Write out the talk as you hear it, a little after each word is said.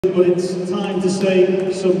But it's time to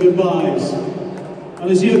say some goodbyes. And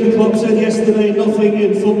as Jurgen Klopp said yesterday, nothing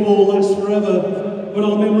in football lasts forever, but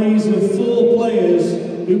our memories of 4 players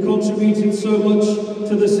who contributed so much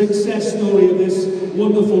to the success story of this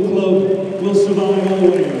wonderful club will survive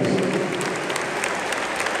always.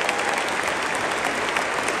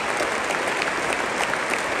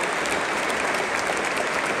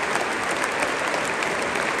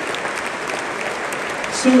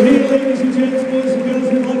 So here, ladies and gents, boys and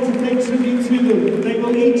girls, we'd like to pay tribute to them. They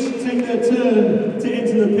will each take their turn to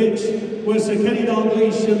enter the pitch, where Sir Kenny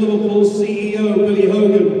Dalglish and Liverpool's CEO, Billy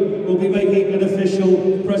Hogan, will be making an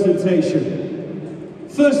official presentation.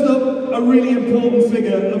 First up, a really important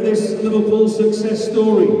figure of this Liverpool success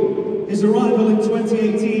story. His arrival in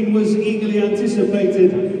 2018 was eagerly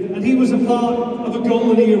anticipated, and he was a part of a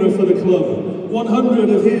golden era for the club. 100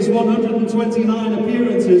 of his 129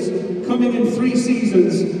 appearances coming in 3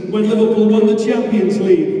 seasons when Liverpool won the Champions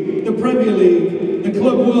League, the Premier League, the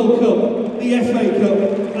Club World Cup, the FA Cup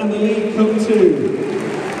and the League Cup too.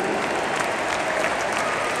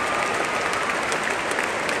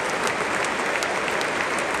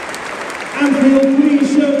 Anfield,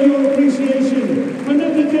 please show your appreciation for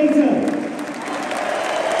Naby.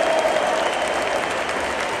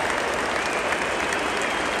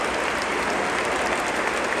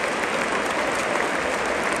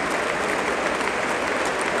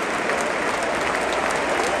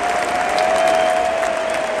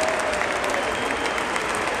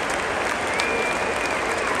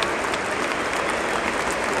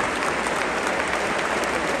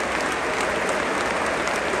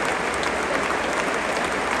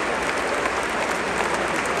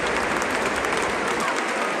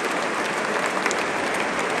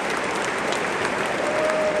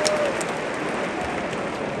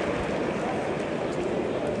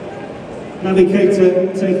 Naby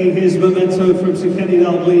Keita taking his memento from Sir Kenny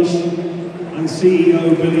Dalglish and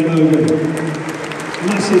CEO Billy Hogan.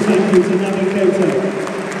 Massive thank you to Naby Keita.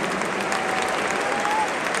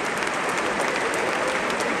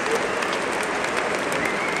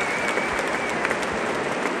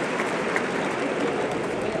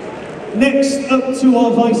 Next up to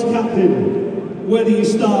our vice-captain, where do you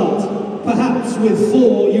start? Perhaps with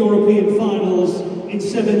 4 European finals in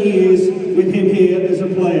 7 years with him here as a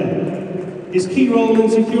player. His key role in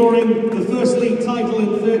securing the first league title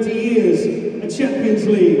in 30 years, a Champions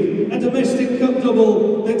League, a domestic cup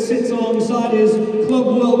double that sits alongside his Club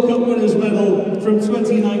World Cup winners' medal from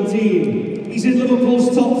 2019. He's in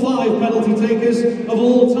Liverpool's top 5 penalty takers of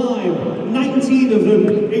all time, 19 of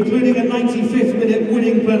them, including a 95th minute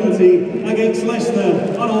winning penalty against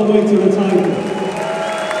Leicester on our way to the title.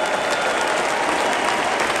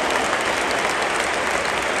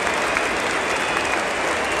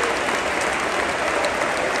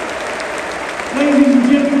 Ladies and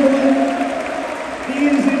gentlemen, he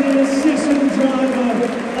is an incessant driver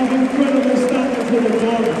of incredible standard for the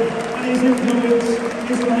club, and his influence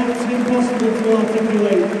is perhaps impossible to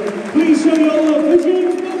articulate. Please show your love for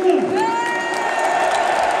James Milner.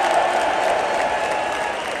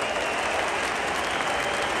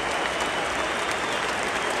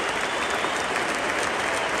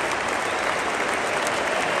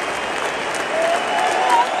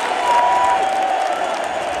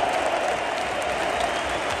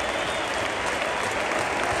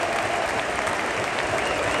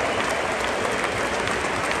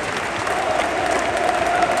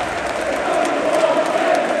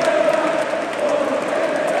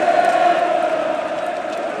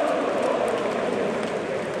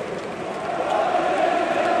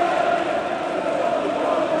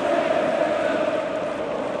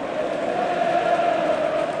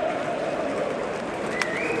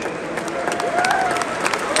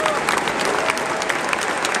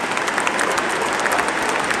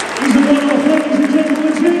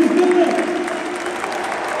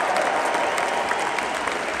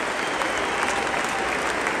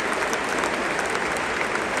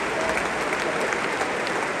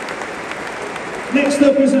 Next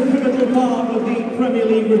up is a pivotal part of the Premier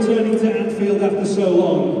League returning to Anfield after so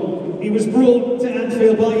long. He was brought to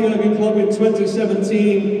Anfield by Jurgen Klopp in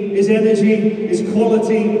 2017. His energy, his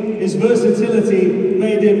quality, his versatility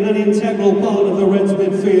made him an integral part of the Reds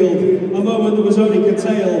midfield, a moment that was only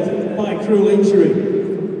curtailed by cruel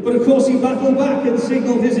injury. But of course he battled back and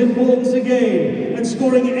signalled his importance again, and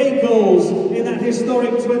scoring 8 goals in that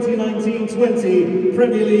historic 2019-20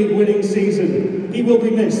 Premier League winning season. He will be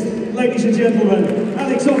missed. Ladies and gentlemen,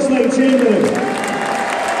 Alex Oxlade-Chamberlain.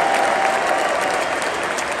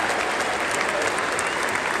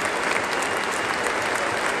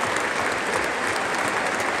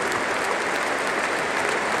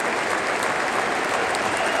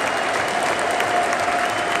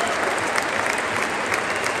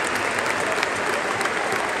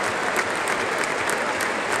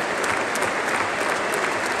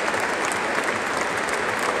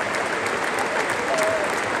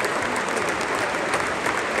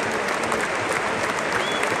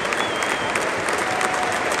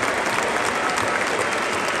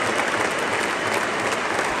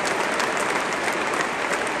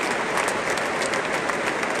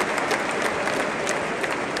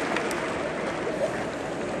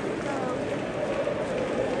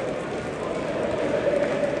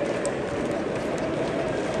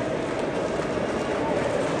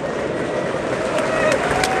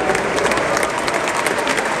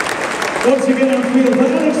 Once again, Anfield for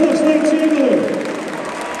Alex Loxley-Chamberlain.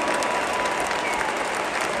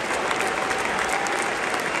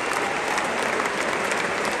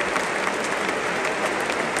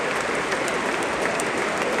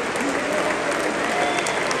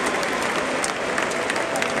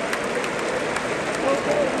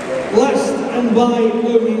 Last and by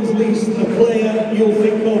no means least, a player you'll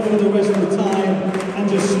think of for the rest of the time and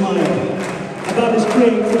just smile. About his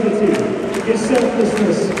creativity, his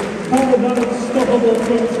selflessness, part of that unstoppable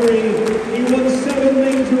front three. He won 7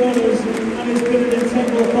 major honours and has been an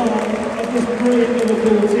integral part of this brilliant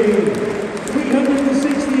Liverpool team.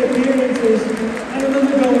 360 appearances and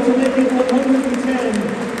another goal to make it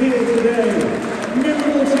 110 here today.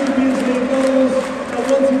 Memorable Champions League goals, a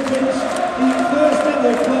wanted pitch, the first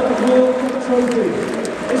ever Club World Cup trophy.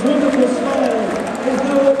 His wonderful smile, his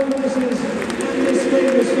no-up finishes, and his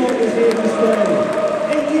famous shot is here to stay.